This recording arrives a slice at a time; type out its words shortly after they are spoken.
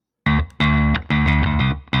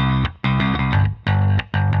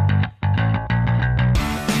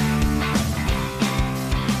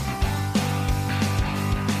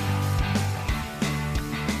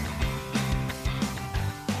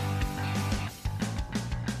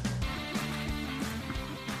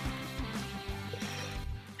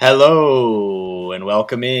Hello and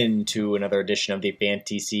welcome in to another edition of the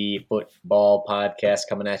FanTC Football Podcast,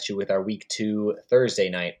 coming at you with our Week 2 Thursday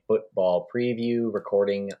night football preview,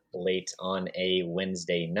 recording late on a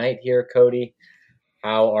Wednesday night here. Cody,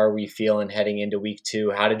 how are we feeling heading into Week 2?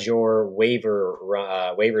 How did your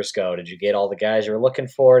waivers go? Did you get all the guys you were looking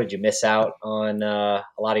for? Did you miss out on a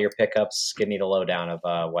lot of your pickups? Give me the lowdown of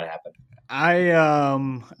what happened.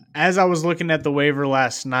 As I was looking at the waiver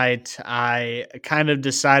last night, I kind of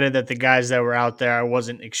decided that the guys that were out there I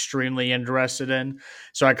wasn't extremely interested in.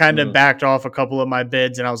 So I kind of backed off a couple of my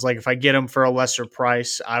bids, and I was like, if I get them for a lesser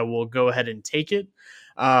price, I will go ahead and take it.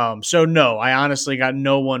 So no, I honestly got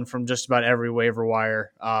no one from just about every waiver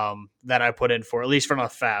wire that I put in for, at least from a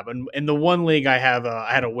fab. And in the one league I had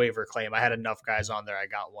a waiver claim. I had enough guys on there. I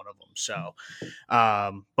got one of them. So,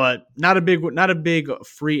 but not a big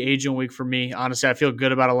free agent week for me. Honestly, I feel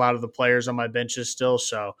good about a lot of the players on my benches still.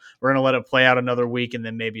 So we're gonna let it play out another week and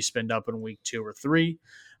then maybe spend up in week 2 or 3.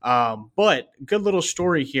 But good little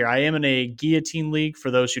story here. I am in a guillotine league.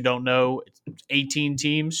 For those who don't know, it's 18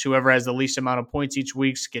 teams. Whoever has the least amount of points each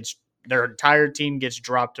week gets their entire team gets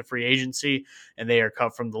dropped to free agency, and they are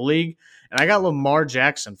cut from the league. And I got Lamar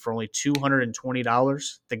Jackson for only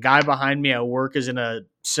 $220. The guy behind me at work is in a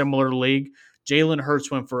similar league. Jalen Hurts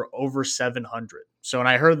went for over 700. So when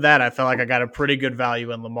I heard that, I felt like I got a pretty good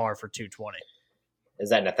value in Lamar for 220. Is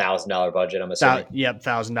that in a $1,000 budget, I'm assuming? Yep,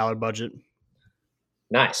 $1,000 budget.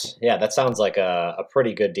 Nice. Yeah, that sounds like a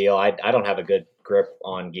pretty good deal. I don't have a good grip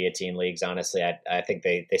on guillotine leagues, honestly. I think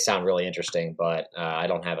they sound really interesting, but I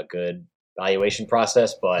don't have a good valuation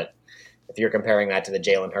process. But if you're comparing that to the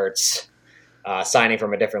Jalen Hurts signing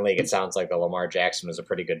from a different league, it sounds like the Lamar Jackson was a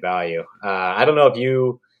pretty good value. I don't know if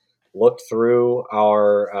you looked through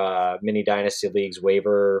our mini dynasty leagues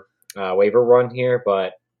waiver run here,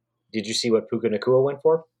 but did you see what Puka Nacua went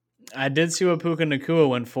for? I did see what Puka Nacua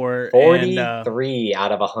went for. 43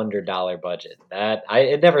 out of $100 budget.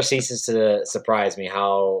 It never ceases to surprise me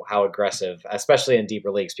how aggressive, especially in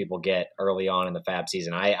deeper leagues, people get early on in the fab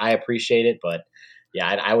season. I appreciate it, but yeah,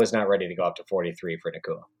 I was not ready to go up to 43 for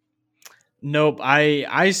Nacua. Nope.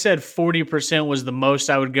 I said 40% was the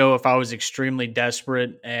most I would go if I was extremely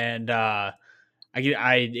desperate, and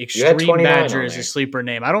Extreme Badger is a sleeper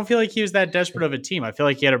name. I don't feel like he was that desperate of a team. I feel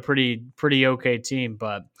like he had a pretty okay team,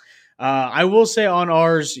 but I will say on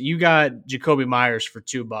ours, you got Jacoby Myers for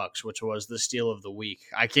 $2, which was the steal of the week.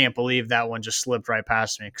 I can't believe that one just slipped right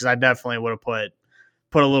past me because I definitely would have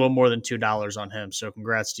put a little more than $2 on him. So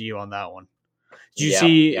congrats to you on that one. Did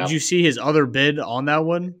you see his other bid on that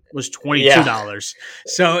one was $22? Yeah.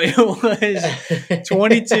 So it was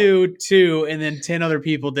 22, 2, and then 10 other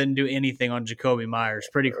people didn't do anything on Jacoby Myers.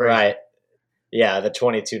 Pretty crazy. Right. Yeah, the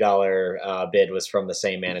 $22 bid was from the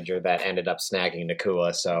same manager that ended up snagging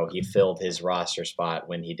Nacua, so he filled his roster spot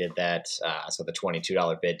when he did that. So the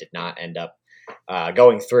 $22 bid did not end up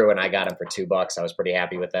going through, and I got him for $2. I was pretty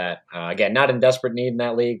happy with that. Again, not in desperate need in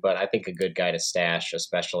that league, but I think a good guy to stash,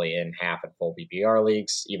 especially in half and full PPR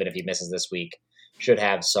leagues. Even if he misses this week, should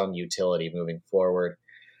have some utility moving forward.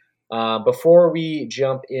 Before we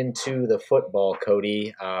jump into the football,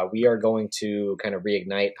 Cody, we are going to kind of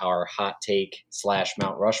reignite our hot take /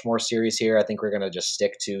 Mount Rushmore series here. I think we're going to just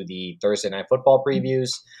stick to the Thursday night football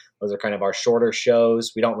previews. Those are kind of our shorter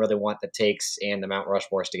shows. We don't really want the takes and the Mount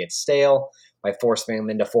Rushmores to get stale by forcing them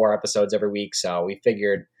into 4 episodes every week. So we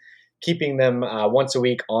figured keeping them once a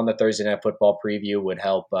week on the Thursday night football preview would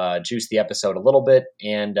help juice the episode a little bit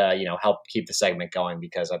and help keep the segment going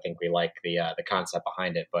because I think we like the concept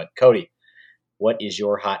behind it. But Cody, what is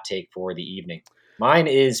your hot take for the evening? Mine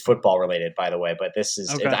is football related, by the way, but this is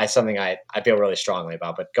something I feel really strongly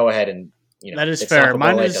about. But go ahead and that is fair.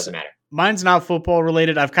 Mine doesn't matter. Mine's not football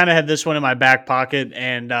related. I've kind of had this one in my back pocket,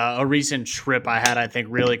 and a recent trip I had, I think,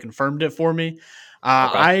 really confirmed it for me.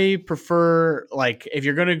 I prefer, like, if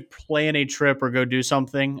you're going to plan a trip or go do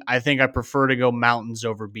something, I think I prefer to go mountains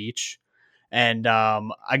over beach. And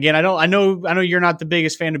again, I know you're not the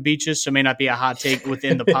biggest fan of beaches, so it may not be a hot take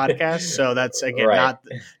within the podcast. So that's again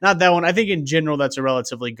not that one. I think in general that's a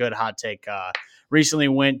relatively good hot take. Recently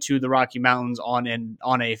went to the Rocky Mountains on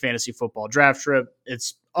a fantasy football draft trip.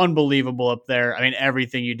 It's unbelievable up there. I mean,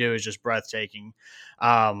 everything you do is just breathtaking.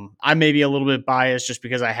 I may be a little bit biased just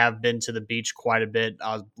because I have been to the beach quite a bit.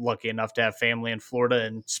 I was lucky enough to have family in Florida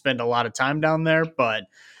and spend a lot of time down there. But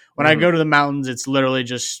when I go to the mountains, it's literally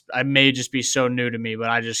I may just be so new to me, but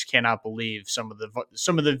I just cannot believe some of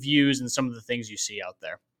the views and some of the things you see out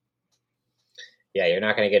there. Yeah, you're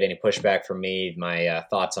not going to get any pushback from me. My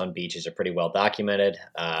thoughts on beaches are pretty well documented.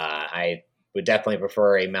 I would definitely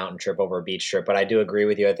prefer a mountain trip over a beach trip, but I do agree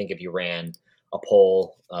with you. I think if you ran a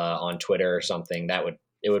poll on Twitter or something, that would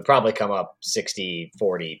it would probably come up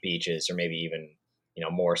 60-40 beaches, or maybe even,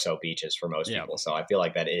 more so beaches for most people. So I feel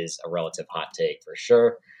like that is a relative hot take for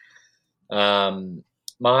sure.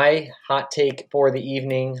 My hot take for the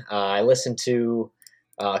evening, I listened to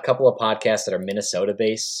a couple of podcasts that are Minnesota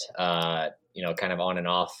based, kind of on and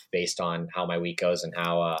off based on how my week goes and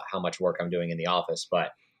how much work I'm doing in the office. But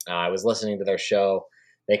I was listening to their show.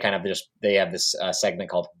 They have this segment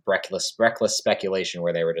called Reckless Speculation,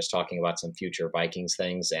 where they were just talking about some future Vikings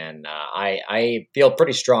things. And I feel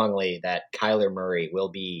pretty strongly that Kyler Murray will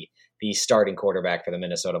be the starting quarterback for the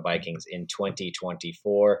Minnesota Vikings in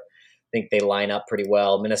 2024. I think they line up pretty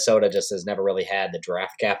well. Minnesota just has never really had the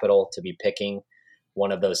draft capital to be picking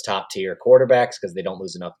one of those top tier quarterbacks because they don't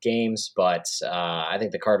lose enough games. But I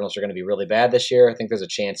think the Cardinals are going to be really bad this year. I think there's a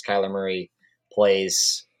chance Kyler Murray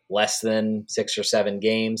plays less than 6 or 7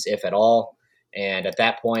 games, if at all. And at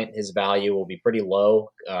that point, his value will be pretty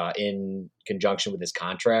low in conjunction with his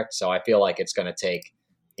contract. So I feel like it's going to take,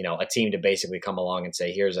 a team to basically come along and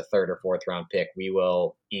say, here's a 3rd or 4th round pick. We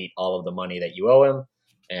will eat all of the money that you owe him,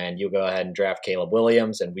 and you go ahead and draft Caleb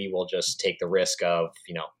Williams, and we will just take the risk of,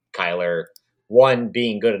 Kyler, 1,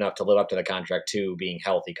 being good enough to live up to the contract, 2, being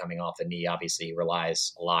healthy coming off the knee. Obviously, he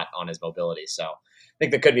relies a lot on his mobility. So I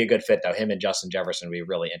think that could be a good fit, though. Him and Justin Jefferson would be a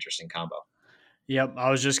really interesting combo. Yep, I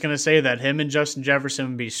was just gonna say that him and Justin Jefferson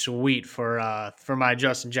would be sweet for my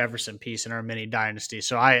Justin Jefferson piece in our mini dynasty.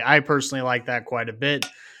 So I personally like that quite a bit.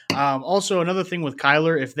 Also, another thing with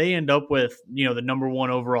Kyler, if they end up with the number 1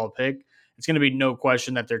 overall pick, it's going to be no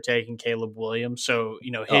question that they're taking Caleb Williams. So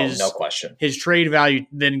no question, his trade value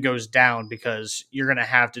then goes down because you're going to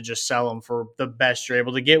have to just sell him for the best you're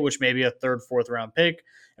able to get, which may be a 3rd, 4th round pick.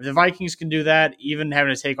 If the Vikings can do that, even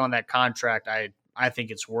having to take on that contract, I think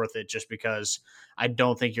it's worth it just because I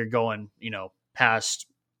don't think you're going, past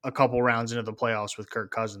a couple rounds into the playoffs with Kirk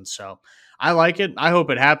Cousins. So I like it. I hope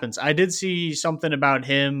it happens. I did see something about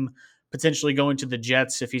him potentially going to the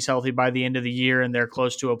Jets if he's healthy by the end of the year and they're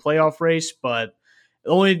close to a playoff race. But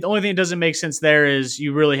the only thing that doesn't make sense there is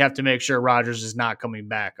you really have to make sure Rodgers is not coming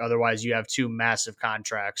back. Otherwise, you have 2 massive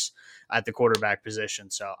contracts at the quarterback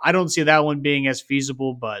position. So I don't see that one being as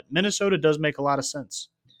feasible, but Minnesota does make a lot of sense.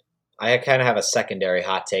 I kind of have a secondary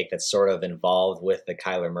hot take that's sort of involved with the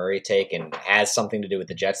Kyler Murray take and has something to do with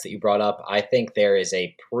the Jets that you brought up. I think there is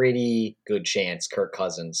a pretty good chance Kirk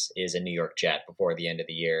Cousins is a New York Jet before the end of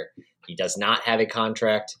the year. He does not have a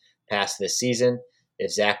contract past this season.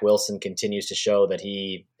 If Zach Wilson continues to show that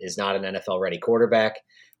he is not an NFL-ready quarterback,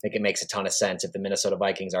 I think it makes a ton of sense. If the Minnesota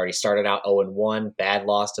Vikings already started out 0-1, bad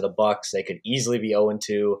loss to the Bucs, they could easily be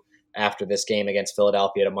 0-2 after this game against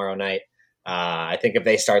Philadelphia tomorrow night. I think if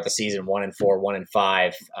they start the season 1-4,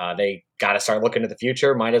 1-5, they got to start looking to the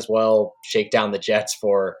future. Might as well shake down the Jets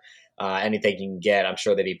for anything you can get. I'm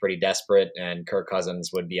sure they'd be pretty desperate, and Kirk Cousins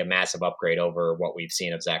would be a massive upgrade over what we've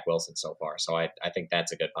seen of Zach Wilson so far. So I think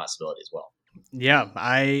that's a good possibility as well. Yeah,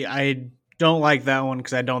 I don't like that one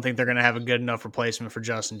because I don't think they're going to have a good enough replacement for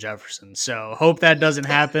Justin Jefferson. So hope that doesn't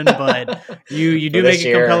happen. But you do make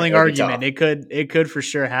a compelling argument. It could for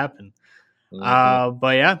sure happen. Mm-hmm.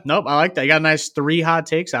 But yeah, nope, I like that. You got a nice 3 hot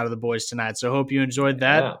takes out of the boys tonight. So hope you enjoyed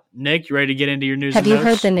that. Yeah. Nick, you ready to get into your news? Have you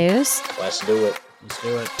heard the news? Let's do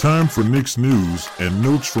it. Time for Nick's news and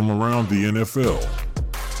notes from around the NFL.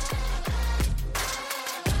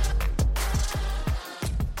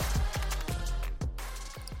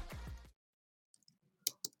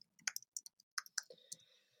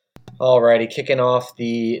 Alrighty, kicking off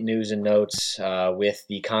the news and notes with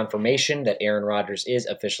the confirmation that Aaron Rodgers is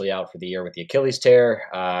officially out for the year with the Achilles tear.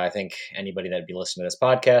 I think anybody that would be listening to this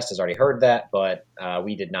podcast has already heard that, but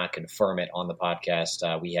we did not confirm it on the podcast.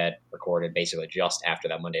 We had recorded basically just after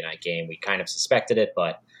that Monday night game. We kind of suspected it,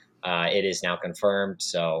 but it is now confirmed.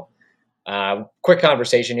 So quick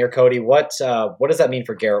conversation here, Cody. What does that mean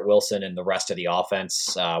for Garrett Wilson and the rest of the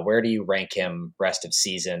offense? Where do you rank him rest of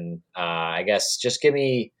season? I guess just give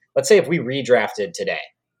me... Let's say if we redrafted today,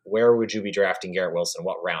 where would you be drafting Garrett Wilson?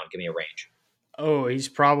 What round? Give me a range. Oh, he's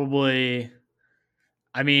probably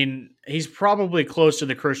close to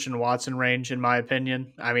the Christian Watson range, in my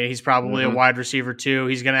opinion. I mean, he's probably a wide receiver too.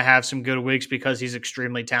 He's going to have some good weeks because he's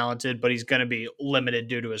extremely talented, but he's going to be limited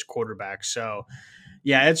due to his quarterback. So,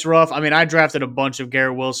 yeah, it's rough. I mean, I drafted a bunch of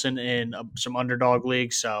Garrett Wilson in some underdog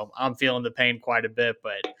leagues, so I'm feeling the pain quite a bit.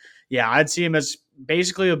 But, yeah, I'd see him as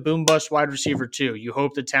basically a boom-bust wide receiver too. You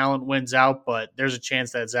hope the talent wins out, but there's a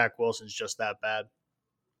chance that Zach Wilson's just that bad.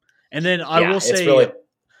 And then I will say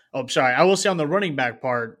on the running back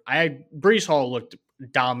part, Breece Hall looked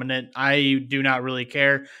dominant. I do not really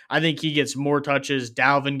care. I think he gets more touches.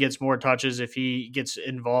 Dalvin gets more touches if he gets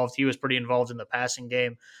involved. He was pretty involved in the passing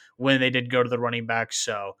game. when they did go to the running backs.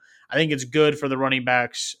 So I think it's good for the running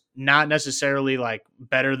backs, not necessarily like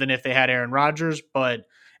better than if they had Aaron Rodgers, but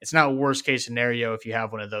it's not worst case scenario if you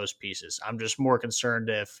have one of those pieces. I'm just more concerned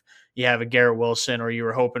if you have a Garrett Wilson or you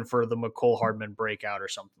were hoping for the McCole Hardman breakout or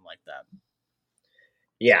something like that.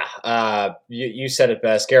 Yeah, you said it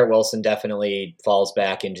best. Garrett Wilson definitely falls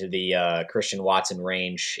back into the Christian Watson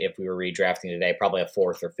range if we were redrafting today. Probably a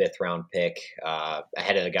 4th or 5th round pick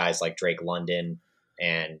ahead of the guys like Drake London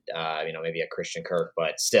and maybe a Christian Kirk,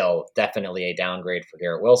 but still definitely a downgrade for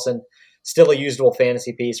Garrett Wilson. Still a usable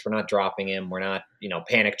fantasy piece. We're not dropping him. We're not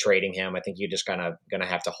panic trading him. I think you're just gonna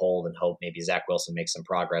have to hold and hope maybe Zach Wilson makes some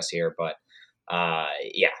progress here. But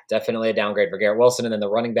definitely a downgrade for Garrett Wilson. And then the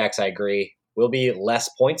running backs, I agree, will be less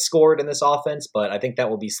points scored in this offense, but I think that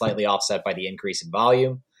will be slightly offset by the increase in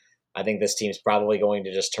volume. I think this team's probably going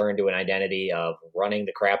to just turn to an identity of running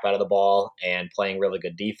the crap out of the ball and playing really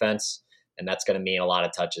good defense, and that's going to mean a lot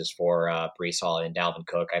of touches for Breece Hall and Dalvin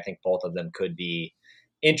Cook. I think both of them could be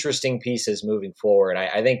interesting pieces moving forward.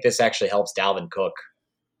 I think this actually helps Dalvin Cook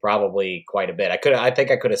probably quite a bit. I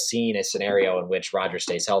think I could have seen a scenario in which Rodgers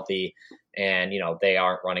stays healthy and, they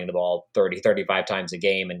aren't running the ball 30, 35 times a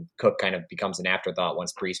game and Cook kind of becomes an afterthought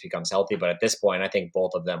once Breece becomes healthy. But at this point, I think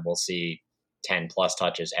both of them will see 10 plus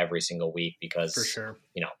touches every single week because, for sure,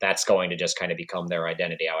 that's going to just kind of become their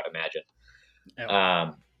identity, I would imagine. Yep.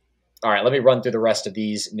 All right, let me run through the rest of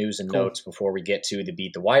these news and notes before we get to the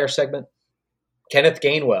Beat the Wire segment. Kenneth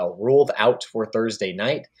Gainwell ruled out for Thursday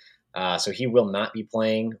night. So he will not be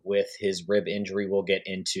playing with his rib injury. We'll get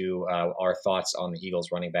into our thoughts on the Eagles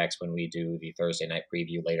running backs when we do the Thursday night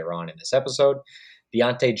preview later on in this episode.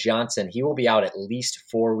 Deontay Johnson, he will be out at least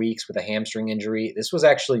 4 weeks with a hamstring injury. This was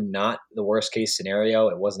actually not the worst case scenario.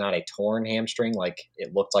 It was not a torn hamstring like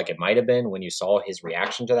it looked like it might have been when you saw his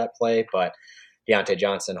reaction to that play. But Deontay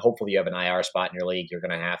Johnson, hopefully you have an IR spot in your league. You're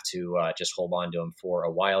going to have to just hold on to him for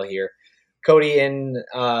a while here. Cody, in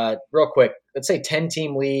real quick, let's say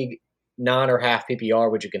 10-team league, non or half PPR,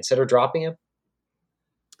 would you consider dropping him?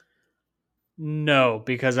 No,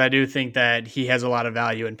 because I do think that he has a lot of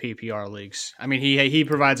value in PPR leagues. I mean, he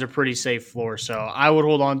provides a pretty safe floor, so I would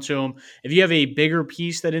hold on to him. If you have a bigger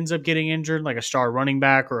piece that ends up getting injured, like a star running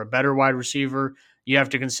back or a better wide receiver, you have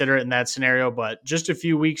to consider it in that scenario. But just a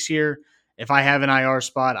few weeks here, if I have an IR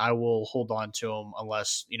spot, I will hold on to him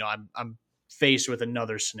unless I'm faced with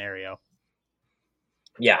another scenario.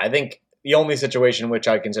 Yeah, I think the only situation in which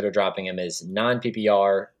I'd consider dropping him is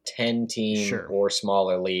non-PPR, 10-team or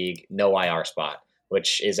smaller league, no IR spot,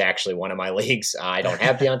 which is actually one of my leagues. I don't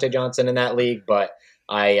have Deontay Johnson in that league, but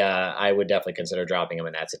I would definitely consider dropping him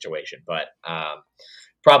in that situation. But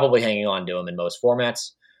probably hanging on to him in most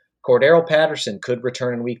formats. Cordero Patterson could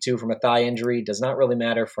return in week 2 from a thigh injury. Does not really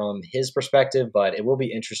matter from his perspective, but it will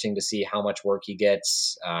be interesting to see how much work he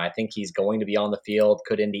gets. I think he's going to be on the field,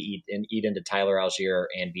 could eat into Tyler Algier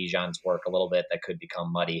and Bijan's work a little bit. That could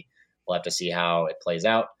become muddy. We'll have to see how it plays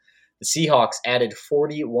out. The Seahawks added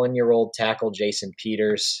 41-year-old tackle Jason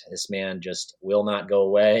Peters. This man just will not go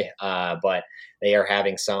away, but they are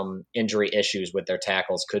having some injury issues with their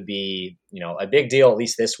tackles. Could be, a big deal, at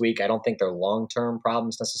least this week. I don't think they're long-term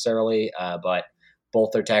problems necessarily, but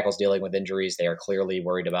both their tackles dealing with injuries. They are clearly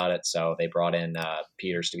worried about it, so they brought in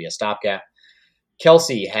Peters to be a stopgap.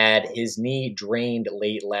 Kelsey had his knee drained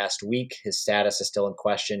late last week. His status is still in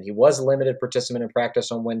question. He was a limited participant in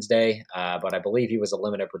practice on Wednesday, but I believe he was a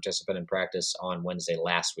limited participant in practice on Wednesday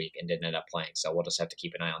last week and didn't end up playing, so we'll just have to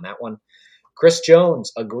keep an eye on that one. Chris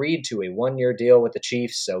Jones agreed to a 1-year deal with the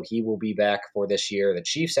Chiefs, so he will be back for this year. The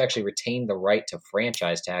Chiefs actually retained the right to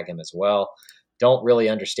franchise tag him as well. Don't really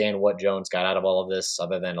understand what Jones got out of all of this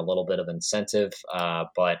other than a little bit of incentive,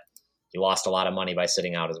 but he lost a lot of money by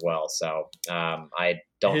sitting out as well. So I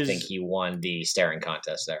don't think he won the staring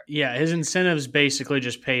contest there. Yeah, his incentives basically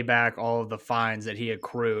just pay back all of the fines that he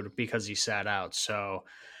accrued because he sat out. So,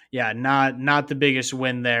 yeah, not the biggest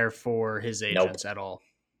win there for his agents at all.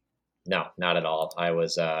 No, not at all. I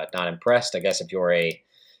was not impressed. I guess if you're a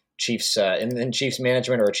Chiefs in Chiefs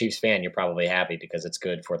management or a Chiefs fan, you're probably happy because it's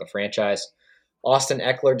good for the franchise. Austin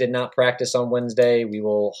Eckler did not practice on Wednesday. We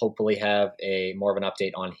will hopefully have more of an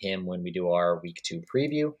update on him when we do our Week 2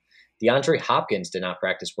 preview. DeAndre Hopkins did not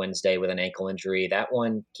practice Wednesday with an ankle injury. That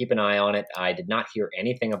one, keep an eye on it. I did not hear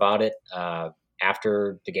anything about it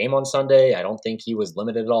after the game on Sunday. I don't think he was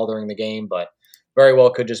limited at all during the game, but very well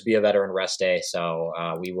could just be a veteran rest day. So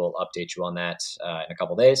we will update you on that in a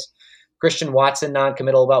couple days. Christian Watson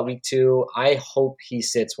non-committal about week 2. I hope he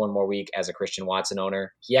sits one more week as a Christian Watson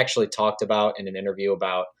owner. He actually talked about in an interview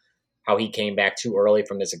about how he came back too early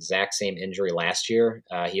from this exact same injury last year.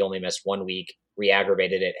 He only missed 1 week,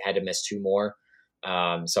 re-aggravated it, had to miss 2 more.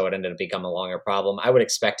 So it ended up becoming a longer problem. I would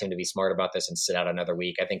expect him to be smart about this and sit out another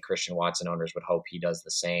week. I think Christian Watson owners would hope he does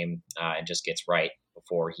the same and just gets right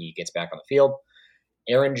before he gets back on the field.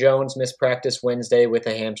 Aaron Jones missed practice Wednesday with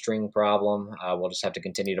a hamstring problem. We'll just have to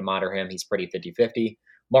continue to monitor him. He's pretty 50-50.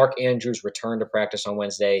 Mark Andrews returned to practice on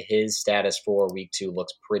Wednesday. His status for week 2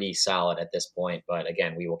 looks pretty solid at this point, but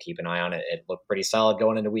again, we will keep an eye on it. It looked pretty solid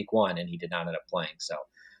going into week 1, and he did not end up playing. So,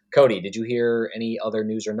 Cody, did you hear any other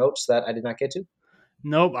news or notes that I did not get to?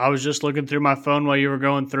 Nope. I was just looking through my phone while you were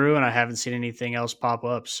going through, and I haven't seen anything else pop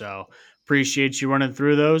up. So appreciate you running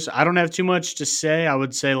through those. I don't have too much to say. I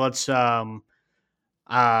would say let's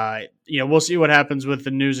we'll see what happens with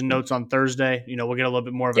the news and notes on Thursday. We'll get a little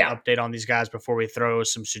bit more of an update on these guys before we throw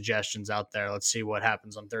some suggestions out there. Let's see what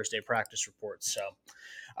happens on Thursday practice reports. So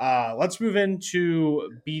let's move into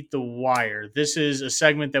Beat the Wire. This is a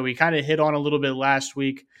segment that we kind of hit on a little bit last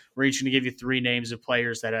week. We're each going to give you 3 names of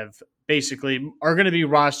players that are going to be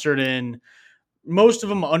rostered in most of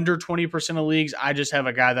them under 20% of leagues. I just have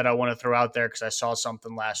a guy that I want to throw out there because I saw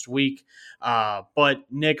something last week. But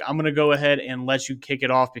Nick, I'm going to go ahead and let you kick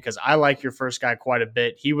it off because I like your first guy quite a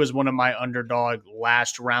bit. He was one of my underdog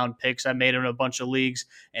last round picks. I made him in a bunch of leagues,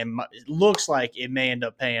 and it looks like it may end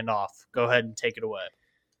up paying off. Go ahead and take it away.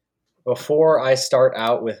 Before I start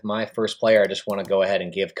out with my first player, I just want to go ahead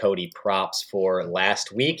and give Cody props for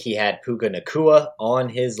last week. He had Puka Nacua on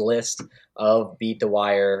his list of Beat the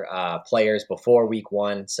Wire players before week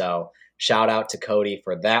 1. So shout out to Cody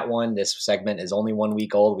for that one. This segment is only 1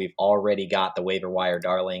 week old. We've already got the waiver wire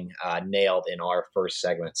darling nailed in our first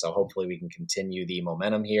segment. So hopefully we can continue the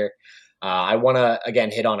momentum here. I want to, again,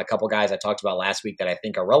 hit on a couple guys I talked about last week that I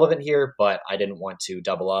think are relevant here, but I didn't want to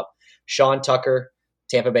double up. Sean Tucker,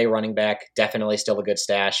 Tampa Bay running back, definitely still a good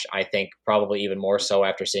stash. I think probably even more so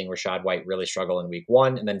after seeing Rachaad White really struggle in week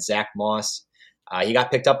 1. And then Zach Moss, he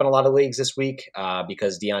got picked up in a lot of leagues this week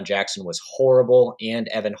because Deion Jackson was horrible and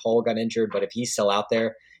Evan Hull got injured. But if he's still out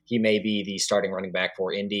there, he may be the starting running back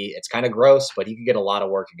for Indy. It's kind of gross, but he could get a lot of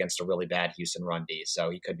work against a really bad Houston run D. So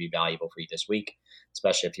he could be valuable for you this week,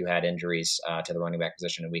 especially if you had injuries to the running back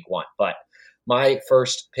position in week 1. But my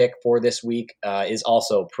first pick for this week is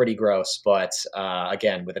also pretty gross, but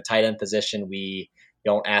again, with a tight end position, we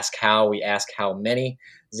don't ask how, we ask how many.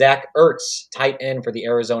 Zach Ertz, tight end for the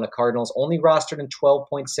Arizona Cardinals, only rostered in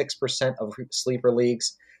 12.6% of sleeper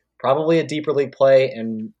leagues, probably a deeper league play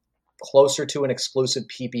and closer to an exclusive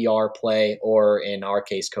PPR play, or in our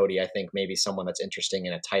case, Cody, I think maybe someone that's interesting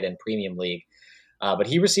in a tight end premium league. But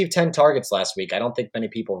he received 10 targets last week. I don't think many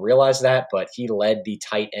people realize that, but he led the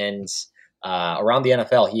tight ends around the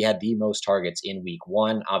NFL. He had the most targets in week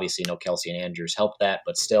 1. Obviously, no Kelsey and Andrews helped that,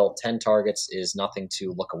 but still 10 targets is nothing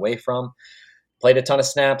to look away from. Played a ton of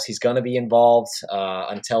snaps. He's going to be involved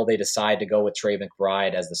until they decide to go with Trey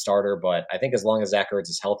McBride as the starter, but I think as long as Zach Ertz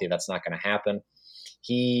is healthy, that's not going to happen.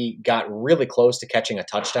 He got really close to catching a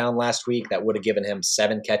touchdown last week. That would have given him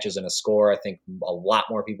 7 catches and a score. I think a lot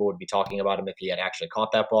more people would be talking about him if he had actually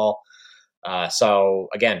caught that ball. So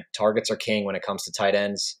again, targets are king when it comes to tight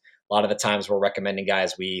ends. A lot of the times we're recommending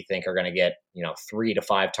guys we think are going to get 3 to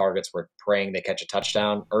 5 targets. We're praying they catch a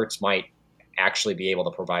touchdown. Ertz might actually be able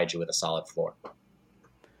to provide you with a solid floor.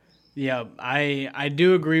 Yeah, I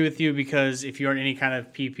do agree with you because if you're in any kind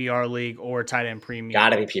of PPR league or tight end premium,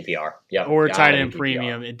 gotta be PPR, yeah, or tight end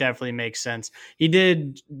premium, it definitely makes sense. He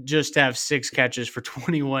did just have 6 catches for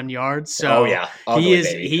 21 yards, so he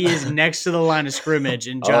is next to the line of scrimmage,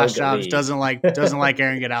 and Josh Dobbs doesn't like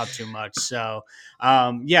airing it out too much. So,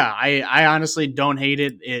 I honestly don't hate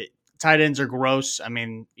it. Tight ends are gross. I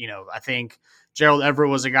mean, I think Gerald Everett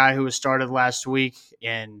was a guy who was started last week,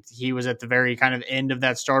 and he was at the very kind of end of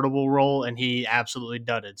that startable role, and he absolutely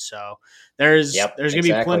dudded. So there's going to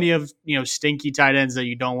be plenty of stinky tight ends that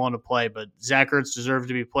you don't want to play, but Zach Ertz deserves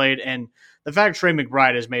to be played. And the fact Trey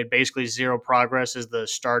McBride has made basically zero progress as the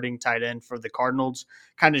starting tight end for the Cardinals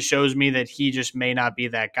kind of shows me that he just may not be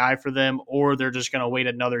that guy for them, or they're just going to wait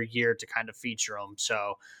another year to kind of feature him.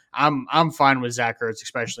 So I'm fine with Zach Ertz,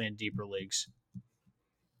 especially in deeper leagues.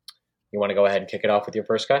 You want to go ahead and kick it off with your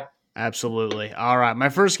first guy? Absolutely. All right. My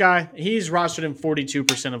first guy, he's rostered in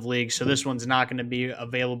 42% of leagues, so this one's not going to be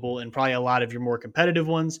available in probably a lot of your more competitive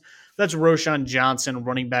ones. That's Roschon Johnson,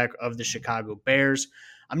 running back of the Chicago Bears.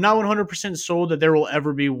 I'm not 100% sold that there will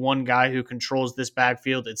ever be one guy who controls this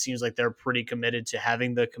backfield. It seems like they're pretty committed to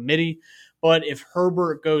having the committee. But if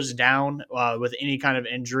Herbert goes down with any kind of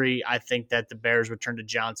injury, I think that the Bears would turn to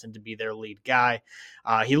Johnson to be their lead guy.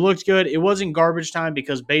 He looked good. It wasn't garbage time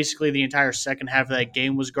because basically the entire second half of that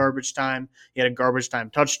game was garbage time. He had a garbage time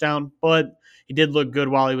touchdown, but he did look good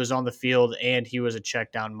while he was on the field, and he was a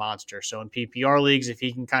check down monster. So in PPR leagues, if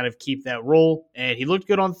he can kind of keep that role, and he looked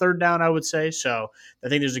good on third down, I would say. So I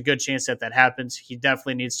think there's a good chance that happens. He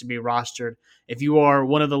definitely needs to be rostered. If you are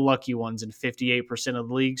one of the lucky ones in 58% of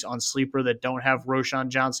the leagues on Sleeper that don't have Roschon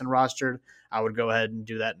Johnson rostered, I would go ahead and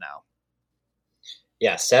do that now.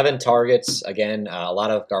 Yeah, 7 targets. Again, a lot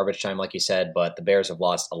of garbage time, like you said, but the Bears have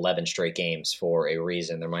lost 11 straight games for a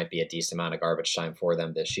reason. There might be a decent amount of garbage time for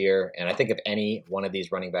them this year. And I think if any one of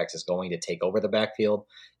these running backs is going to take over the backfield,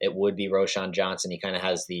 it would be Roschon Johnson. He kind of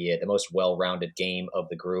has the most well-rounded game of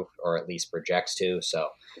the group, or at least projects to. So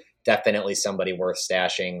definitely somebody worth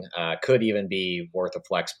stashing. Could even be worth a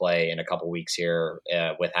flex play in a couple weeks here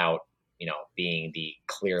without, being the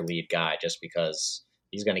clear lead guy, just because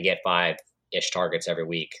he's going to get 5-ish targets every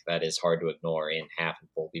week. That is hard to ignore in half and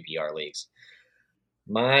full PPR leagues.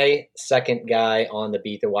 My second guy on the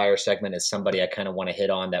Beat the Wire segment is somebody I kind of want to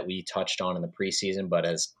hit on that we touched on in the preseason, but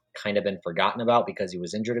has kind of been forgotten about because he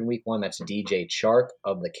was injured in week 1. That's DJ Chark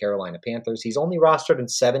of the Carolina Panthers. He's only rostered in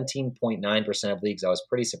 17.9% of leagues. I was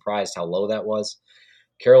pretty surprised how low that was.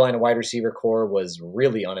 Carolina wide receiver core was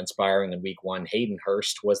really uninspiring in week 1. Hayden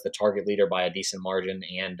Hurst was the target leader by a decent margin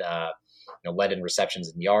and led in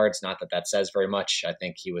receptions and yards. Not that says very much. I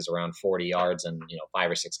think he was around 40 yards and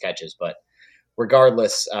 5 or 6 catches. But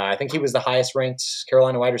regardless, I think he was the highest ranked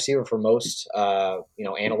Carolina wide receiver for most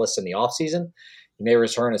analysts in the offseason. He may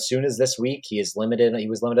return as soon as this week. He is limited. He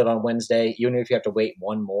was limited on Wednesday. Even if you have to wait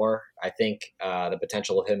one more, I think the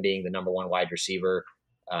potential of him being the number 1 wide receiver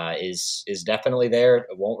is definitely there.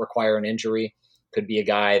 It won't require an injury. Could be a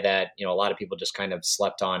guy that a lot of people just kind of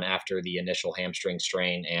slept on after the initial hamstring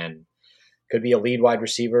strain, and could be a lead wide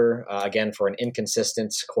receiver, again, for an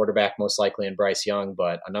inconsistent quarterback, most likely in Bryce Young,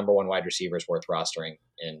 but a number 1 wide receiver is worth rostering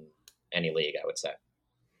in any league, I would say.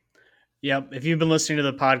 Yep. If you've been listening to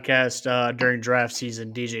the podcast during draft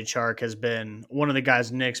season, DJ Chark has been one of the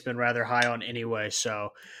guys Nick's been rather high on anyway. So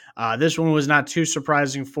this one was not too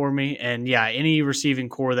surprising for me. And yeah, any receiving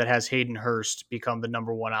core that has Hayden Hurst become the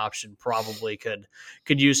number 1 option probably could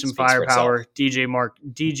use some Speaks firepower.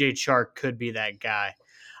 DJ Chark could be that guy.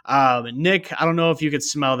 Nick, I don't know if you could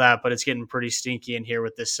smell that, but it's getting pretty stinky in here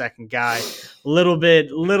with this second guy. Little bit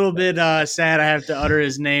sad I have to utter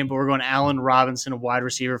his name, but we're going Allen Robinson, a wide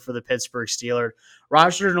receiver for the Pittsburgh Steelers.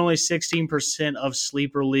 Rostered in only 16% of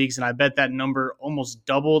sleeper leagues, and I bet that number almost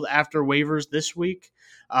doubled after waivers this week,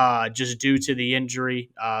 just due to the injury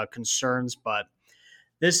concerns. But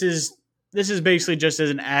this is basically just as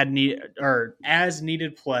an as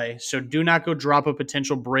needed play. So do not go drop a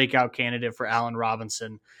potential breakout candidate for Allen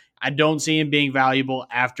Robinson. I don't see him being valuable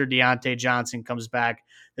after Deontay Johnson comes back.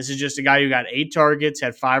 This is just a guy who got 8 targets,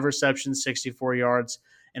 had 5 receptions, 64 yards.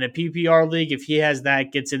 In a PPR league, if he has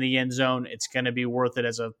that, gets in the end zone, it's going to be worth it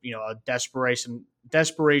as a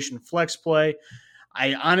desperation flex play.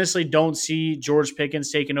 I honestly don't see George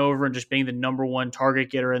Pickens taking over and just being the number 1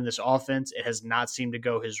 target getter in this offense. It has not seemed to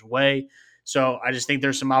go his way. So I just think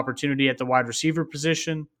there's some opportunity at the wide receiver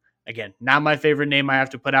position. Again, not my favorite name I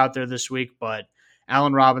have to put out there this week, but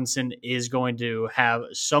Allen Robinson is going to have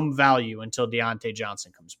some value until Deontay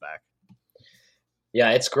Johnson comes back.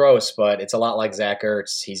 Yeah, it's gross, but it's a lot like Zach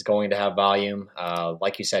Ertz. He's going to have volume.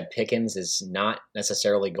 Like you said, Pickens is not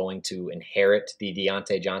necessarily going to inherit the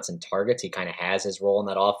Deontay Johnson targets. He kind of has his role in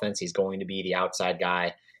that offense. He's going to be the outside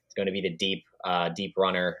guy. He's going to be the deep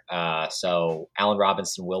runner. So Allen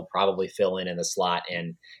Robinson will probably fill in the slot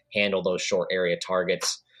and handle those short area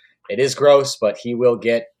targets. It is gross, but he will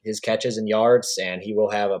get his catches and yards, and he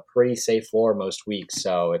will have a pretty safe floor most weeks.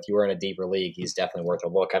 So if you were in a deeper league, he's definitely worth a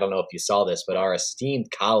look. I don't know if you saw this, but our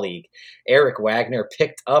esteemed colleague, Eric Wagner,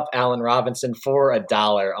 picked up Allen Robinson for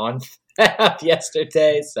 $1 on FAB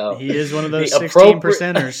yesterday. So he is one of those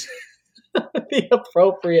 16%ers. The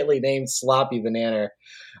appropriately named Sloppy Banana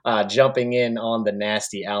jumping in on the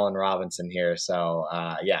nasty Allen Robinson here. So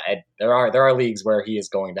there are leagues where he is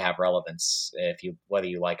going to have relevance whether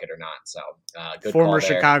you like it or not. So good former call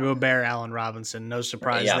there. Chicago Bear Allen Robinson, no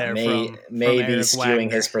surprise there. Maybe Eric skewing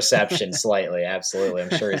Wagner. his perception slightly. Absolutely,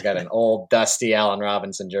 I'm sure he's got an old dusty Allen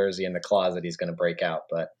Robinson jersey in the closet he's going to break out.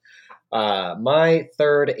 But my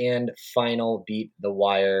third and final Beat the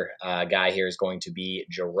Wire guy here is going to be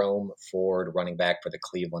Jerome Ford, running back for the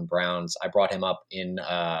Cleveland Browns. I brought him up in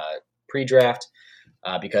pre-draft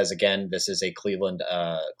because, again, this is a Cleveland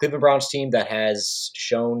Browns team that has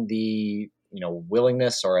shown the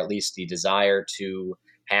willingness, or at least the desire, to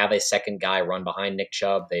have a second guy run behind Nick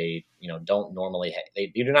Chubb. They do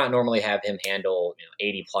not normally have him handle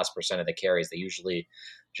 80+% of the carries. They usually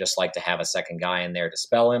just like to have a second guy in there to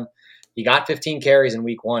spell him. He got 15 carries in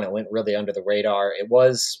week 1. It went really under the radar. It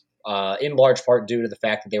was in large part due to the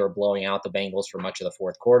fact that they were blowing out the Bengals for much of the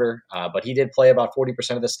fourth quarter. But he did play about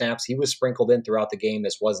 40% of the snaps. He was sprinkled in throughout the game.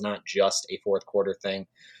 This was not just a fourth quarter thing.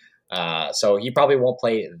 So he probably won't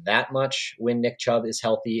play that much when Nick Chubb is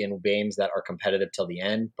healthy in games that are competitive till the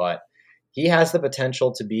end. But he has the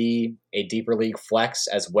potential to be a deeper league flex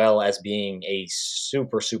as well as being a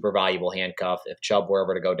super, super valuable handcuff if Chubb were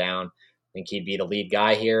ever to go down. I think he'd be the lead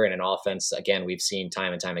guy here. And an offense, again, we've seen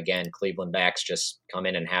time and time again, Cleveland backs just come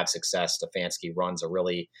in and have success. Stefanski runs a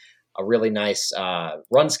really nice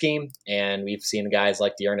run scheme. And we've seen guys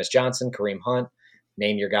like Dearness Johnson, Kareem Hunt,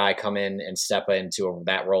 name your guy, come in and step into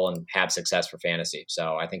that role and have success for fantasy.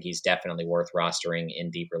 So I think he's definitely worth rostering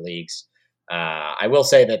in deeper leagues. I will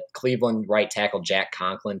say that Cleveland right tackle Jack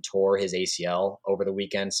Conklin tore his ACL over the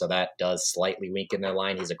weekend, so that does slightly weaken their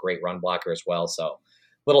line. He's a great run blocker as well, so a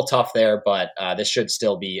little tough there, but this should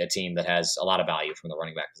still be a team that has a lot of value from the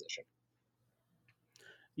running back position.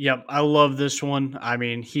 Yep, I love this one. I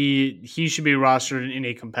mean, he should be rostered in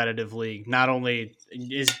a competitive league. Not only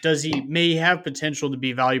may have potential to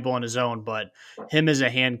be valuable on his own, but him as a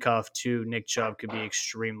handcuff to Nick Chubb could be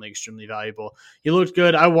extremely, extremely valuable. He looked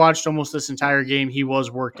good. I watched almost this entire game. He was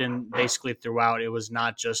worked in basically throughout. It was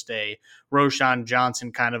not just a Roshan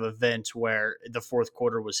Johnson kind of event where the fourth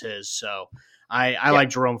quarter was his. So I like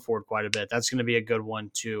Jerome Ford quite a bit. That's going to be a good one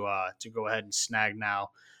to go ahead and snag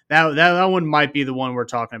now. That one might be the one we're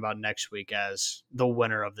talking about next week as the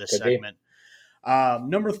winner of this segment.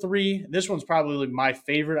 Number 3, this one's probably my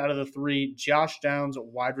favorite out of the 3. Josh Downs,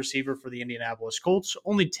 wide receiver for the Indianapolis Colts.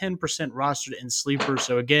 Only 10% rostered in Sleeper.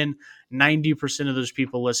 So again, 90% of those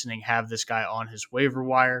people listening have this guy on his waiver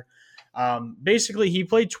wire. Basically, he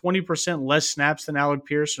played 20% less snaps than Alec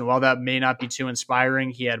Pierce. And while that may not be too inspiring,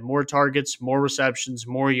 he had more targets, more receptions,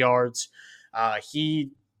 more yards.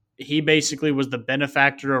 He basically was the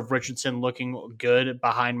benefactor of Richardson looking good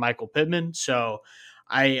behind Michael Pittman. So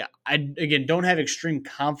I again don't have extreme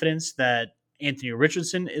confidence that Anthony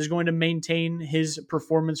Richardson is going to maintain his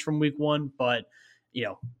performance from week 1, but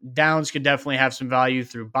Downs could definitely have some value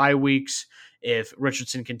through bye weeks. If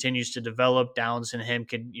Richardson continues to develop, Downs and him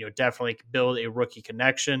could definitely build a rookie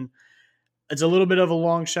connection. It's a little bit of a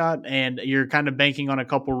long shot, and you're kind of banking on a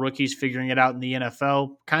couple rookies figuring it out in the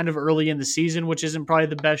NFL kind of early in the season, which isn't probably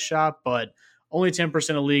the best shot, but only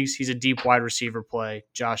 10% of leagues. He's a deep wide receiver play.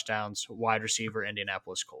 Josh Downs, wide receiver,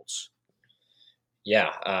 Indianapolis Colts.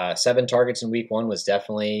 Yeah, 7 targets in week 1 was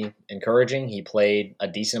definitely encouraging. He played a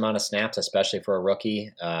decent amount of snaps, especially for a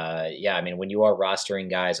rookie. I mean, when you are rostering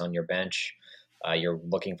guys on your bench, you're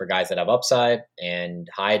looking for guys that have upside, and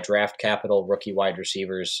high draft capital rookie wide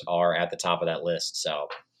receivers are at the top of that list. So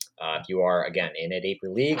if you are, again, in a deeper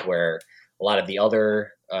league where a lot of the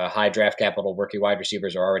other high draft capital rookie wide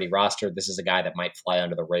receivers are already rostered, this is a guy that might fly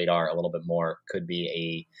under the radar a little bit more, could be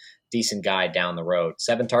a decent guy down the road.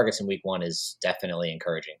 7 targets in week 1 is definitely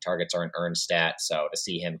encouraging. Targets are an earned stat, so to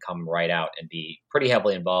see him come right out and be pretty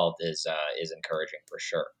heavily involved is encouraging for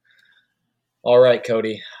sure. All right,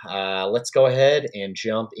 Cody, let's go ahead and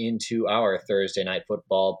jump into our Thursday Night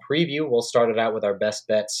Football preview. We'll start it out with our best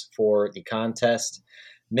bets for the contest.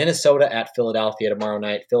 Minnesota at Philadelphia tomorrow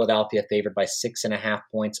night. Philadelphia favored by 6.5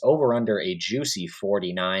 points, over under a juicy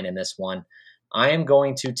 49 in this one. I am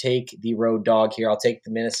going to take the road dog here. I'll take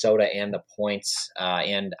the Minnesota and the points,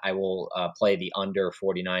 and I will play the under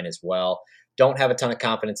 49 as well. Don't have a ton of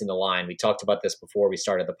confidence in the line. We talked about this before we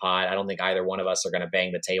started the pod. I don't think either one of us are going to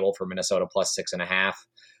bang the table for Minnesota plus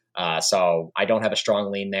 6.5. So I don't have a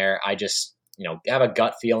strong lean there. I just, have a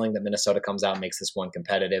gut feeling that Minnesota comes out and makes this one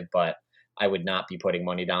competitive, but I would not be putting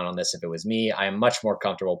money down on this if it was me. I am much more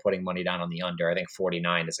comfortable putting money down on the under. I think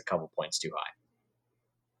 49 is a couple points too high.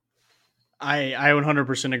 I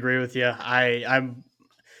 100% agree with you.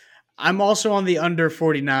 I'm also on the under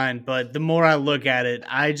 49, but the more I look at it,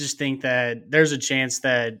 I just think that there's a chance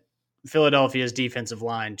that Philadelphia's defensive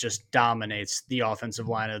line just dominates the offensive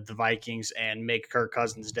line of the Vikings and make Kirk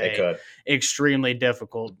Cousins' day extremely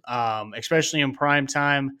difficult, especially in prime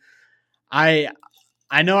time.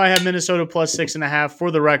 I know I have Minnesota plus 6.5. For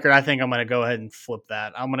the record, I think I'm going to go ahead and flip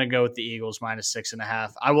that. I'm going to go with the Eagles minus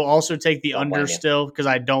 6.5. I will also take the under still because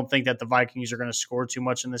I don't think that the Vikings are going to score too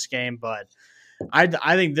much in this game, but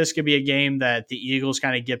I think this could be a game that the Eagles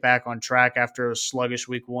kind of get back on track after a sluggish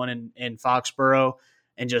week 1 in Foxborough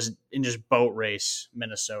and just boat race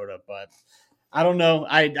Minnesota. But I don't know.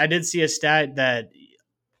 I did see a stat that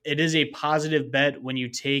it is a positive bet when you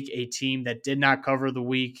take a team that did not cover the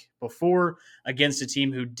week before against a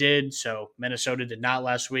team who did. So Minnesota did not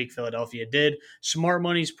last week. Philadelphia did. Smart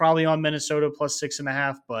money's probably on Minnesota plus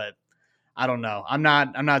 6.5, but I don't know. I'm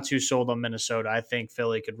not too sold on Minnesota. I think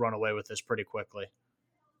Philly could run away with this pretty quickly.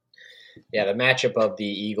 Yeah, the matchup of the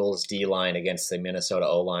Eagles D-line against the Minnesota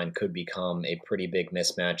O-line could become a pretty big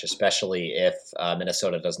mismatch, especially if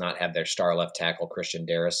Minnesota does not have their star left tackle, Christian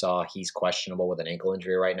Darrisaw. He's questionable with an ankle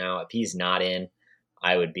injury right now. If he's not in,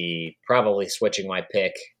 I would be probably switching my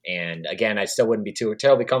pick. And again, I still wouldn't be too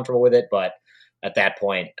terribly comfortable with it, but at that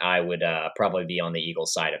point, I would probably be on the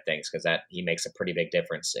Eagles side of things because that he makes a pretty big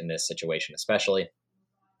difference in this situation, especially.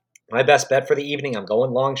 My best bet for the evening, I'm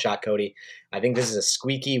going long shot, Cody. I think this is a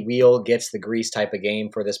squeaky wheel, gets the grease type of game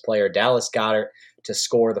for this player. Dallas Goedert to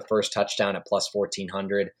score the first touchdown at plus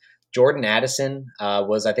 1,400. Jordan Addison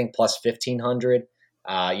was, I think, plus 1,500.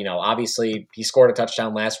 Obviously he scored a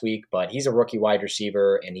touchdown last week, but he's a rookie wide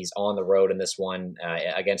receiver, and he's on the road in this one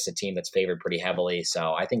against a team that's favored pretty heavily.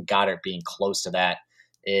 So I think Goddard being close to that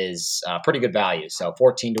is pretty good value. So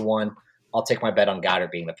 14-1, I'll take my bet on Goddard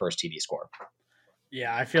being the first TD scorer.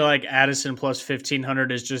 Yeah, I feel like Addison plus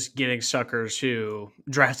 1,500 is just getting suckers who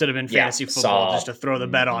drafted him in fantasy football just to throw the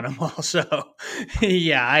bet on him also.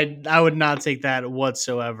 Yeah, I would not take that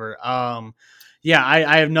whatsoever. I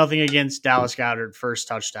have nothing against Dallas Goedert first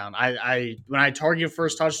touchdown. I when I target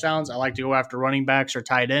first touchdowns, I like to go after running backs or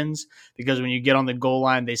tight ends because when you get on the goal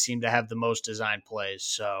line, they seem to have the most designed plays.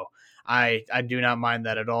 So I do not mind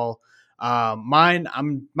that at all.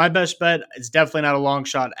 My best bet is definitely not a long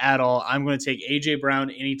shot at all. I'm going to take AJ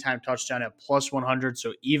Brown anytime touchdown at plus 100,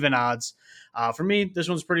 so even odds. For me, this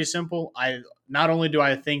one's pretty simple. Not only do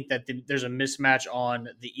I think that there's a mismatch on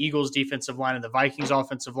the Eagles' defensive line and the Vikings'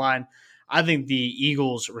 offensive line, I think the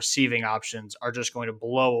Eagles' receiving options are just going to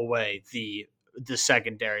blow away the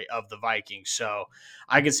secondary of the Vikings. So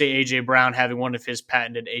I could say AJ Brown having one of his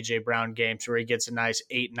patented AJ Brown games where he gets a nice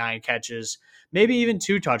 8-9 catches, maybe even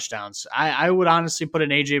 2 touchdowns. I would honestly put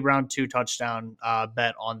an AJ Brown 2 touchdown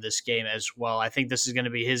bet on this game as well. I think this is going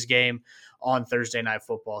to be his game on Thursday Night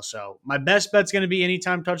Football. So my best bet's going to be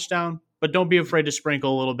anytime touchdown, but don't be afraid to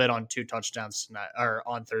sprinkle a little bit on 2 touchdowns tonight or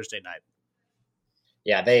on Thursday night.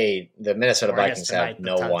 Yeah, the Minnesota Vikings have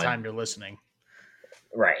no one. Time you're listening.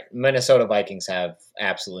 Right. Minnesota Vikings have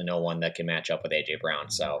absolutely no one that can match up with A.J. Brown.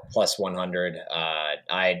 So plus 100,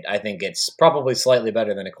 I think it's probably slightly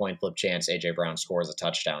better than a coin flip chance A.J. Brown scores a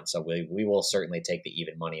touchdown. So we will certainly take the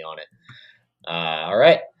even money on it. All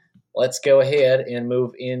right. Let's go ahead and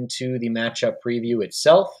move into the matchup preview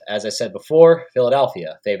itself. As I said before,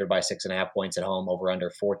 Philadelphia favored by 6.5 points at home, over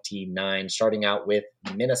under 14-9, starting out with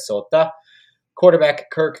Minnesota. Quarterback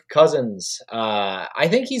Kirk Cousins. I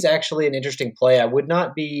think he's actually an interesting play. I would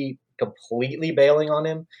not be completely bailing on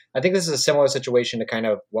him. I think this is a similar situation to kind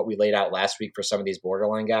of what we laid out last week for some of these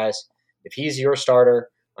borderline guys. If he's your starter,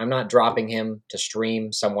 I'm not dropping him to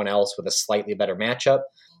stream someone else with a slightly better matchup.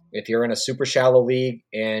 If you're in a super shallow league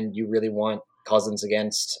and you really want Goff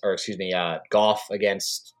against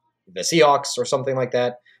the Seahawks or something like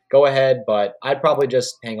that, go ahead, but I'd probably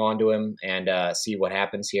just hang on to him and see what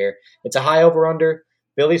happens here. It's a high over-under.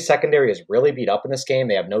 Philly's secondary is really beat up in this game.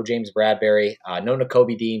 They have no James Bradbury, no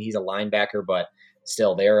Nakobe Dean. He's a linebacker, but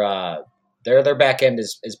still, their back end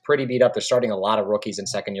is pretty beat up. They're starting a lot of rookies and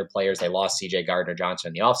second-year players. They lost C.J. Gardner-Johnson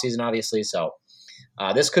in the offseason, obviously. So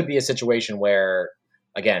this could be a situation where,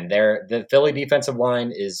 again, the Philly defensive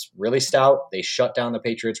line is really stout. They shut down the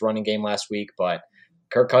Patriots running game last week, but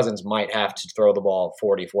Kirk Cousins might have to throw the ball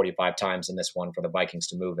 40, 45 times in this one for the Vikings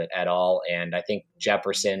to move it at all. And I think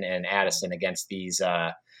Jefferson and Addison against these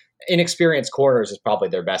inexperienced corners is probably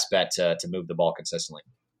their best bet to move the ball consistently.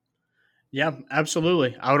 Yeah,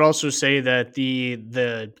 absolutely. I would also say that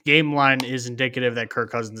the game line is indicative that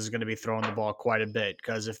Kirk Cousins is going to be throwing the ball quite a bit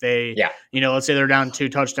because if they, let's say they're down 2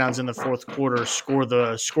 touchdowns in the fourth quarter, score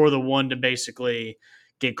the one to basically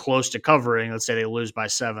get close to covering. Let's say they lose by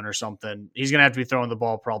 7 or something. He's going to have to be throwing the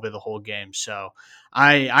ball probably the whole game. So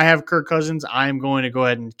I have Kirk Cousins. I'm going to go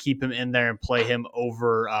ahead and keep him in there and play him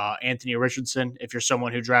over Anthony Richardson. If you're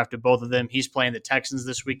someone who drafted both of them, he's playing the Texans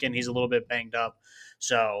this weekend. He's a little bit banged up.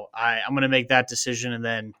 So I'm going to make that decision. And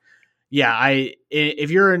then,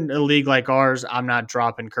 if you're in a league like ours, I'm not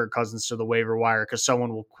dropping Kirk Cousins to the waiver wire because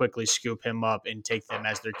someone will quickly scoop him up and take them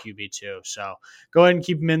as their QB2. So go ahead and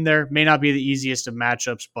keep him in there. May not be the easiest of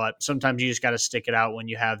matchups, but sometimes you just got to stick it out when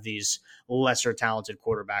you have these lesser talented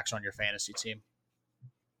quarterbacks on your fantasy team.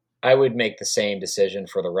 I would make the same decision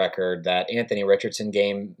for the record. That Anthony Richardson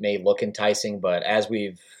game may look enticing, but as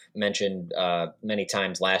we've mentioned many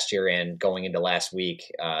times last year and going into last week,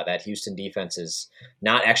 that Houston defense has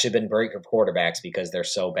not actually been great for quarterbacks because they're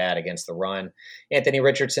so bad against the run. Anthony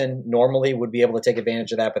Richardson normally would be able to take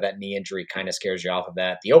advantage of that, but that knee injury kind of scares you off of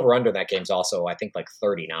that. The over-under in that game is also, I think, like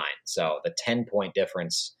 39. So the 10-point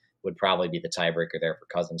difference would probably be the tiebreaker there for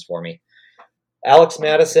Cousins for me. Alex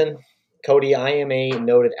Madison, Cody, I am a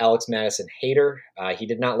noted Alex Madison hater. He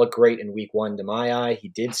did not look great in week one to my eye. He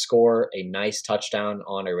did score a nice touchdown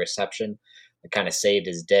on a reception that kind of saved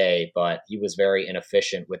his day, but he was very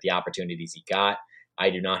inefficient with the opportunities he got. I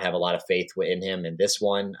do not have a lot of faith in him in this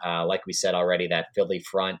one. Like we said already, that Philly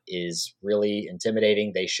front is really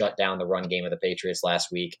intimidating. They shut down the run game of the Patriots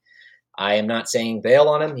last week. I am not saying bail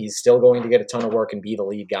on him. He's still going to get a ton of work and be the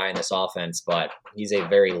lead guy in this offense, but he's a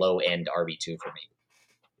very low-end RB2 for me.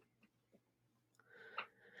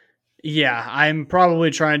 Yeah, I'm probably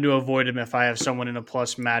trying to avoid him if I have someone in a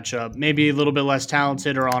plus matchup, maybe a little bit less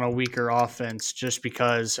talented or on a weaker offense, just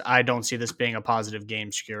because I don't see this being a positive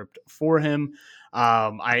game script for him.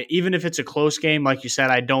 I even if it's a close game, like you said,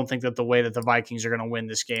 I don't think that the way that the Vikings are going to win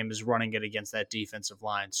this game is running it against that defensive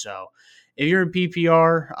line. So if you're in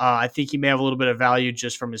PPR, I think he may have a little bit of value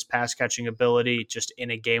just from his pass catching ability, just in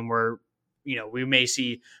a game where, we may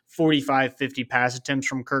see 45, 50 pass attempts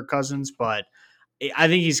from Kirk Cousins, but I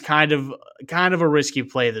think he's kind of a risky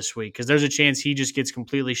play this week because there's a chance he just gets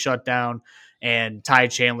completely shut down, and Ty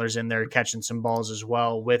Chandler's in there catching some balls as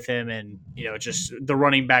well with him, and just the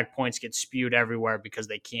running back points get spewed everywhere because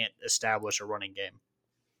they can't establish a running game.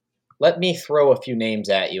 Let me throw a few names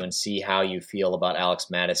at you and see how you feel about Alex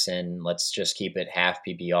Madison. Let's just keep it half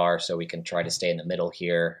PPR so we can try to stay in the middle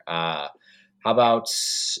here. How about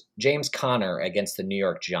James Conner against the New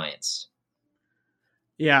York Giants?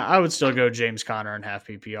 Yeah, I would still go James Conner in half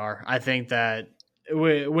PPR. I think that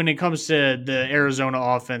when it comes to the Arizona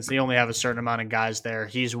offense, they only have a certain amount of guys there.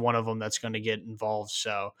 He's one of them that's going to get involved.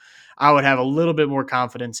 So I would have a little bit more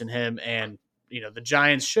confidence in him. And, the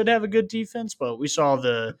Giants should have a good defense, but we saw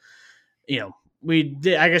I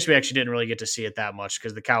guess we actually didn't really get to see it that much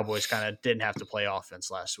because the Cowboys kind of didn't have to play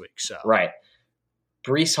offense last week. So right.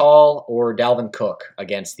 Breece Hall or Dalvin Cook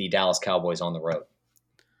against the Dallas Cowboys on the road?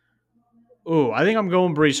 Oh, I think I'm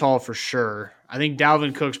going Breece Hall for sure. I think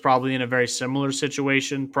Dalvin Cook's probably in a very similar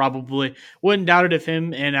situation. Probably wouldn't doubt it if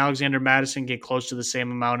him and Alexander Madison get close to the same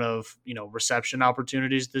amount of, reception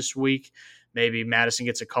opportunities this week. Maybe Madison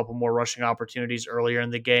gets a couple more rushing opportunities earlier in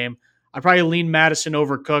the game. I probably lean Madison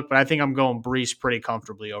over Cook, but I think I'm going Breece pretty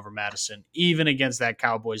comfortably over Madison, even against that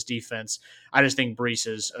Cowboys defense. I just think Breece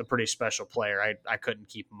is a pretty special player. I couldn't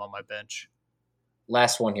keep him on my bench.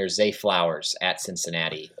 Last one here, Zay Flowers at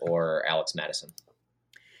Cincinnati or Alex Madison?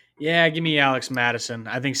 Yeah, give me Alex Madison.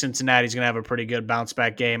 I think Cincinnati's going to have a pretty good bounce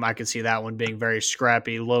back game. I could see that one being very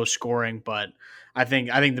scrappy, low scoring, but I think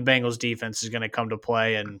the Bengals defense is going to come to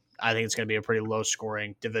play, and I think it's going to be a pretty low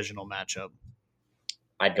scoring divisional matchup.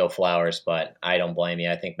 I'd go Flowers, but I don't blame you.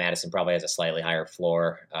 I think Madison probably has a slightly higher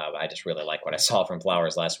floor. I just really like what I saw from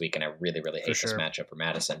Flowers last week, and I really, really hate this matchup for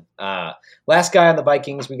Madison. Last guy on the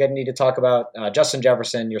Vikings we need to talk about, Justin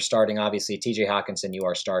Jefferson. You're starting, obviously. TJ Hawkinson, you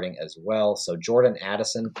are starting as well. So Jordan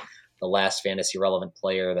Addison, the last fantasy relevant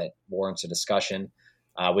player that warrants a discussion.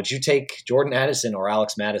 Would you take Jordan Addison or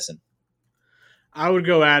Alex Madison? I would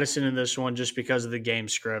go Addison in this one just because of the game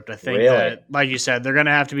script. I think that, like you said, they're going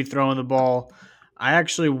to have to be throwing the ball. I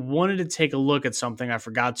actually wanted to take a look at something I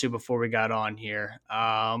forgot to before we got on here.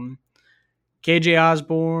 KJ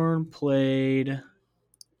Osborne played.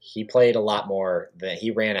 He played a lot more than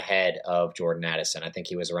he ran ahead of Jordan Addison. I think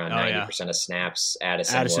he was around 90% of snaps.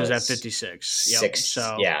 Addison was at 56.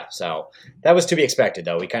 Yep. So that was to be expected,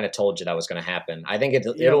 though. We kind of told you that was going to happen. I think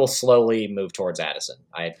it'll slowly move towards Addison.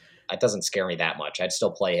 It doesn't scare me that much. I'd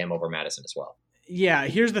still play him over Madison as well. Yeah,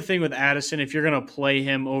 here's the thing with Addison. If you're going to play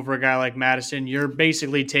him over a guy like Madison, you're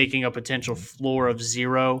basically taking a potential floor of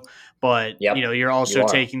 0, but you're also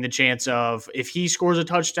taking the chance of if he scores a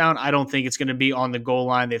touchdown, I don't think it's going to be on the goal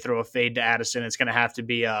line. They throw a fade to Addison. It's going to have to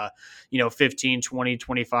be a 15, 20,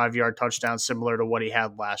 25-yard touchdown similar to what he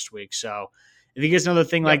had last week. So if he gets another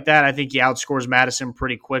thing like that, I think he outscores Madison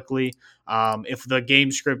pretty quickly. If the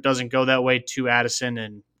game script doesn't go that way to Addison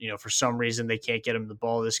and, for some reason they can't get him the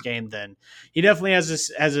ball this game, then he definitely has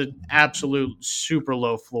an absolute super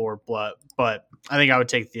low floor. But I think I would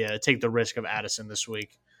take the risk of Addison this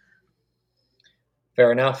week.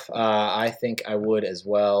 Fair enough. I think I would as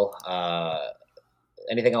well.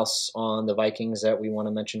 Anything else on the Vikings that we want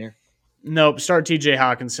to mention here? Nope, start TJ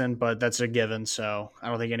Hawkinson, but that's a given, so I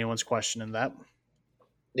don't think anyone's questioning that.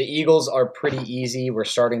 The Eagles are pretty easy. We're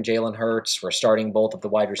starting Jalen Hurts. We're starting both of the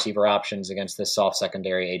wide receiver options against this soft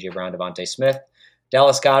secondary, A.J. Brown, Devontae Smith.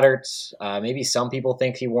 Dallas Goedert, maybe some people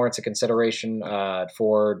think he warrants a consideration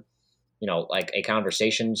for, like a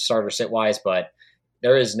conversation starter sit-wise, but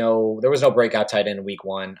there was no breakout tight end in week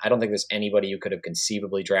one. I don't think there's anybody you could have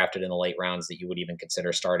conceivably drafted in the late rounds that you would even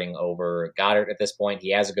consider starting over Goddard at this point.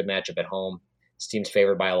 He has a good matchup at home. His team's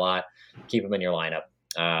favored by a lot. Keep him in your lineup.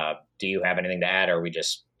 Do you have anything to add, or are we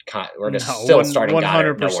just we're just still starting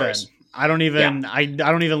Goddard. 100%. No worries. I don't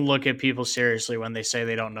even look at people seriously when they say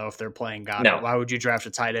they don't know if they're playing Goddard. No. Why would you draft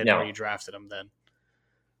a tight end where you drafted him then?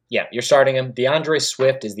 Yeah, you're starting him. DeAndre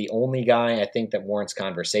Swift is the only guy I think that warrants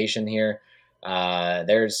conversation here.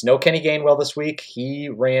 There's no Kenny Gainwell this week. He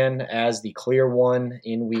ran as the clear one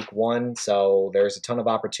in week 1, so there's a ton of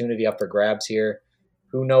opportunity up for grabs here.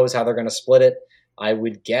 Who knows how they're going to split it? I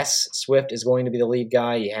would guess Swift is going to be the lead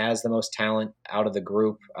guy. He has the most talent out of the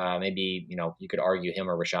group. Maybe, you could argue him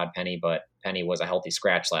or Rashad Penny, but Penny was a healthy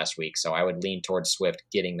scratch last week, so I would lean towards Swift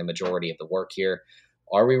getting the majority of the work here.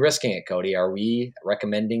 Are we risking it, Cody? Are we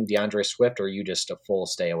recommending DeAndre Swift, or are you just a full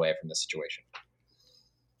stay away from the situation?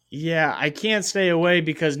 Yeah, I can't stay away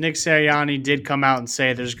because Nick Sirianni did come out and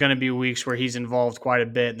say there's going to be weeks where he's involved quite a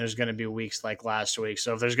bit, and there's going to be weeks like last week.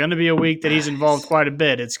 So if there's going to be a week that he's involved quite a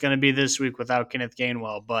bit, it's going to be this week without Kenneth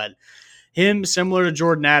Gainwell. But him, similar to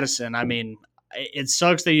Jordan Addison, I mean, it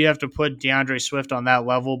sucks that you have to put DeAndre Swift on that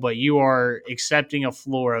level, but you are accepting a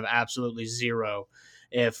floor of absolutely zero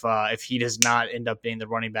if he does not end up being the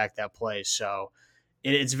running back that plays. So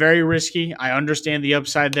it's very risky. I understand the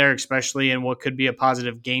upside there, especially in what could be a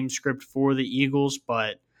positive game script for the Eagles,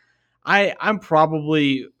 but I'm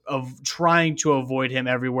probably trying to avoid him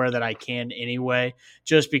everywhere that I can anyway,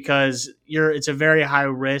 just because it's a very high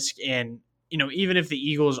risk. And, even if the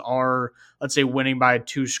Eagles are, let's say, winning by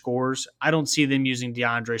 2 scores, I don't see them using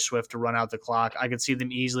DeAndre Swift to run out the clock. I could see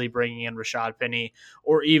them easily bringing in Rashad Penny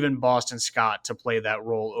or even Boston Scott to play that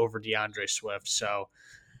role over DeAndre Swift. So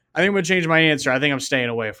I think I'm going to change my answer. I think I'm staying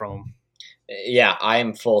away from him. Yeah,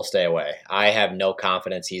 I'm full stay away. I have no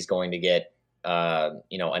confidence he's going to get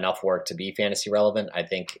enough work to be fantasy relevant. I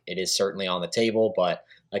think it is certainly on the table, but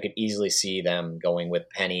I could easily see them going with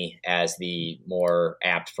Penny as the more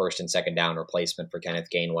apt first and second down replacement for Kenneth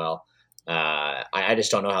Gainwell. I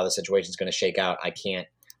just don't know how the situation is going to shake out. I can't,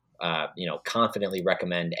 confidently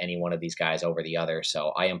recommend any one of these guys over the other. So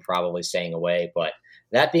I am probably staying away. But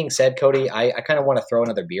that being said, Cody, I kind of want to throw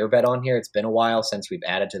another beer bet on here. It's been a while since we've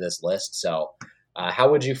added to this list. So how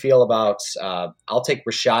would you feel about I'll take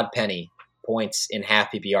Rashad Penny points in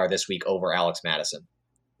half PPR this week over Alex Madison.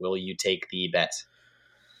 Will you take the bet?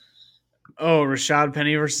 Oh, Rashad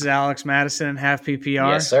Penny versus Alex Madison in half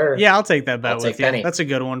PPR? Yes, sir. Yeah, I'll take that bet with you. Penny. That's a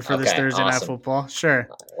good one for this Thursday Night Football. Sure.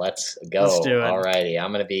 Let's go. Let's do it. All righty.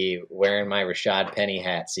 I'm going to be wearing my Rashad Penny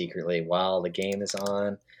hat secretly while the game is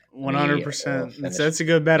on. 100%. That's a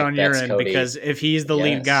good bet on your end, Cody. Because if he's the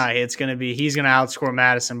lead guy, he's going to outscore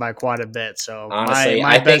Madison by quite a bit. So honestly,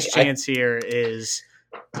 my best chance here is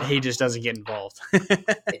he just doesn't get involved.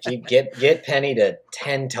 If you get Penny to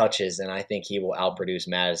 10 touches, then I think he will outproduce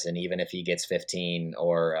Madison, even if he gets 15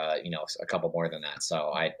 or a couple more than that.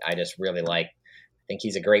 So I just really I think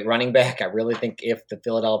he's a great running back. I really think if the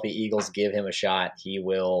Philadelphia Eagles give him a shot, he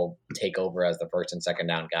will take over as the first and second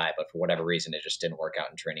down guy. But for whatever reason, it just didn't work out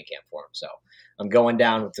in training camp for him. So I'm going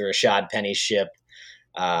down with the Rashad Penny ship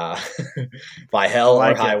by hell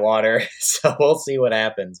or high water. So we'll see what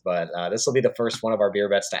happens. But this will be the first one of our beer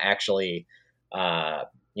bets to actually, go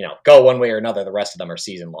one way or another. The rest of them are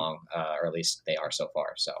season long, or at least they are so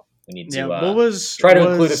far. So we need to try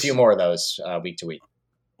to include a few more of those week to week.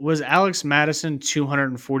 Was Alex Madison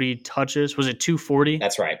 240 touches? Was it 240?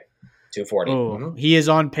 That's right. 240. Oh, mm-hmm. He is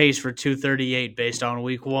on pace for 238 based on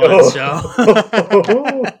week 1. So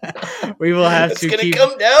we will have to keep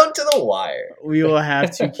come down to the wire. We will have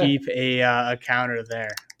to keep a counter there.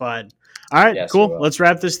 But all right, yes, cool. Let's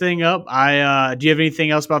wrap this thing up. Do you have anything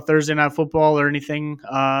else about Thursday Night Football or anything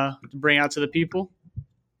to bring out to the people?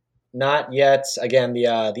 Not yet. Again,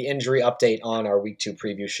 the injury update on our Week 2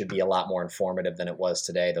 preview should be a lot more informative than it was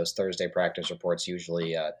today. Those Thursday practice reports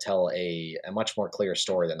usually tell a much more clear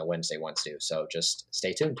story than the Wednesday ones do. So just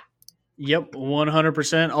stay tuned. Yep,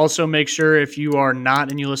 100%. Also, make sure if you are not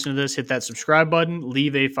and you listen to this, hit that subscribe button.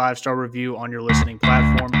 Leave a 5-star review on your listening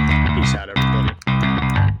platform. Peace out, everybody.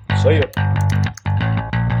 See you.